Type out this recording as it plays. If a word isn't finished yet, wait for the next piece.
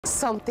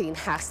Something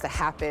has to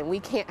happen. We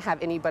can't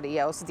have anybody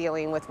else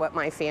dealing with what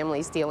my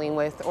family's dealing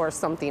with or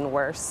something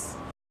worse.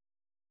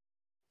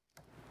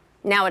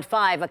 Now at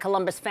 5, a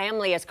Columbus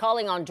family is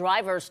calling on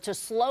drivers to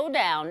slow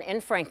down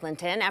in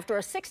Franklinton after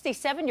a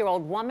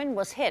 67-year-old woman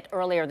was hit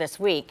earlier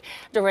this week.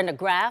 Dorinda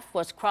Graf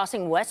was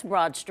crossing West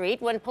Broad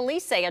Street when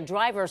police say a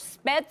driver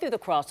sped through the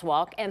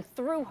crosswalk and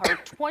threw her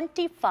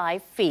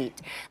 25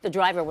 feet. The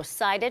driver was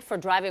cited for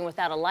driving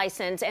without a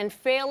license and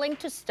failing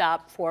to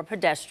stop for a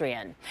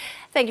pedestrian.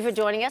 Thank you for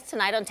joining us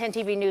tonight on 10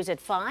 TV News at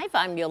 5.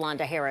 I'm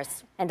Yolanda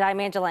Harris. And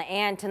I'm Angela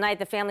Ann. Tonight,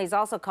 the family is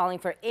also calling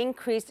for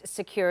increased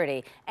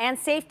security and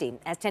safety.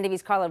 As 10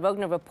 TV's Carla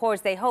Rogner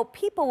reports, they hope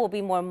people will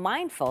be more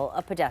mindful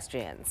of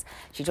pedestrians.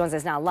 She joins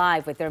us now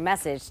live with their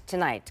message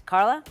tonight.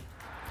 Carla?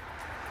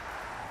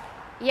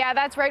 Yeah,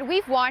 that's right.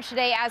 We've watched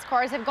today as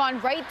cars have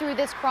gone right through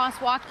this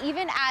crosswalk,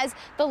 even as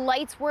the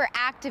lights were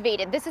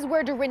activated. This is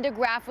where Dorinda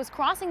Graf was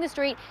crossing the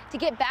street to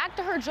get back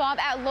to her job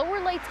at Lower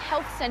Lights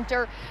Health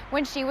Center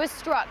when she was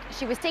struck.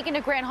 She was taken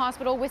to Grant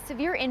Hospital with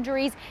severe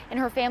injuries, and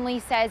her family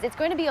says it's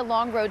going to be a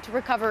long road to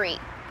recovery.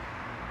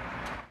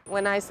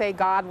 When I say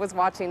God was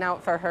watching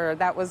out for her,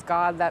 that was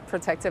God that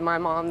protected my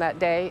mom that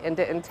day and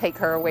didn't take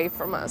her away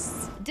from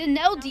us.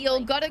 Danelle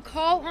Deal got a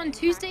call on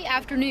Tuesday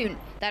afternoon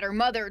that her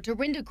mother,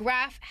 Dorinda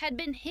Graf, had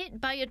been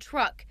hit by a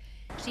truck.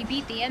 She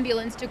beat the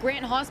ambulance to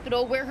Grant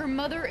Hospital, where her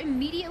mother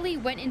immediately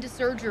went into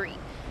surgery.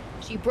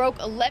 She broke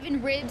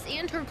 11 ribs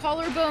and her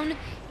collarbone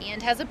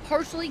and has a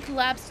partially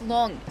collapsed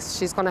lung.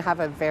 She's going to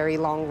have a very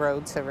long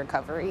road to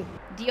recovery.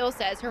 Deal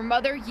says her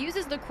mother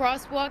uses the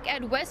crosswalk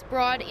at West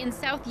Broad in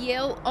South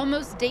Yale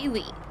almost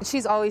daily.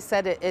 She's always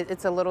said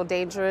it's a little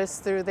dangerous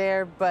through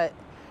there, but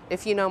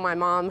if you know my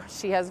mom,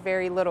 she has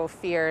very little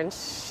fear and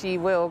she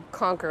will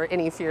conquer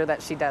any fear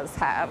that she does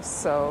have.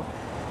 So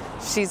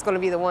she's going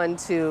to be the one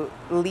to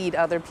lead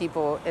other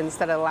people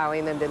instead of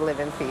allowing them to live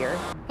in fear.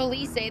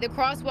 Police say the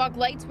crosswalk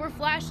lights were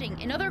flashing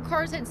and other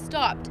cars had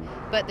stopped,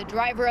 but the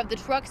driver of the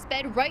truck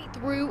sped right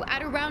through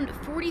at around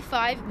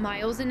 45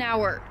 miles an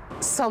hour.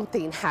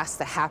 Something has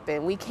to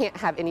happen. We can't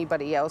have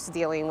anybody else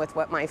dealing with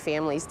what my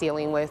family's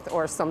dealing with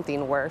or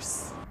something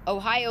worse.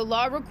 Ohio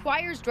law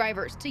requires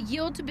drivers to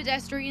yield to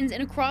pedestrians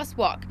in a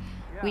crosswalk.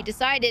 We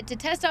decided to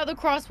test out the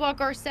crosswalk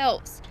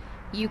ourselves.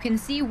 You can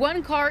see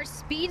one car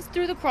speeds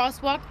through the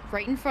crosswalk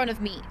right in front of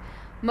me.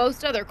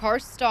 Most other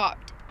cars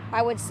stopped.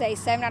 I would say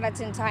 7 out of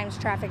 10 times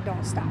traffic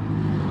don't stop.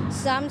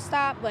 Some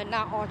stop, but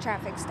not all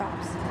traffic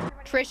stops.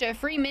 Trisha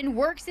Freeman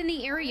works in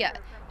the area.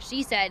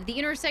 She said the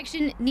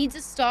intersection needs a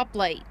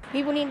stoplight.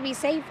 People need to be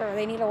safer.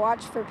 They need to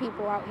watch for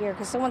people out here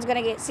because someone's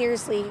going to get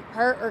seriously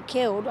hurt or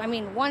killed. I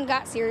mean, one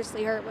got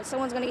seriously hurt, but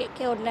someone's going to get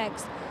killed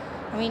next.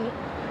 I mean,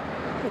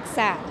 it's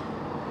sad.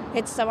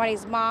 It's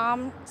somebody's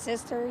mom,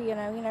 sister, you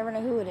know, you never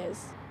know who it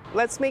is.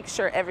 Let's make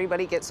sure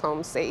everybody gets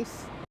home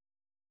safe.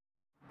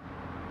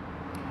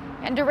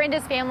 And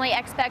Dorinda's family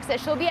expects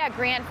that she'll be at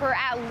Grant for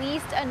at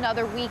least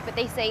another week, but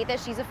they say that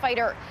she's a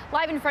fighter.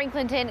 Live in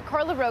Franklinton,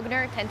 Carla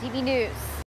Rogner, 10 TV News.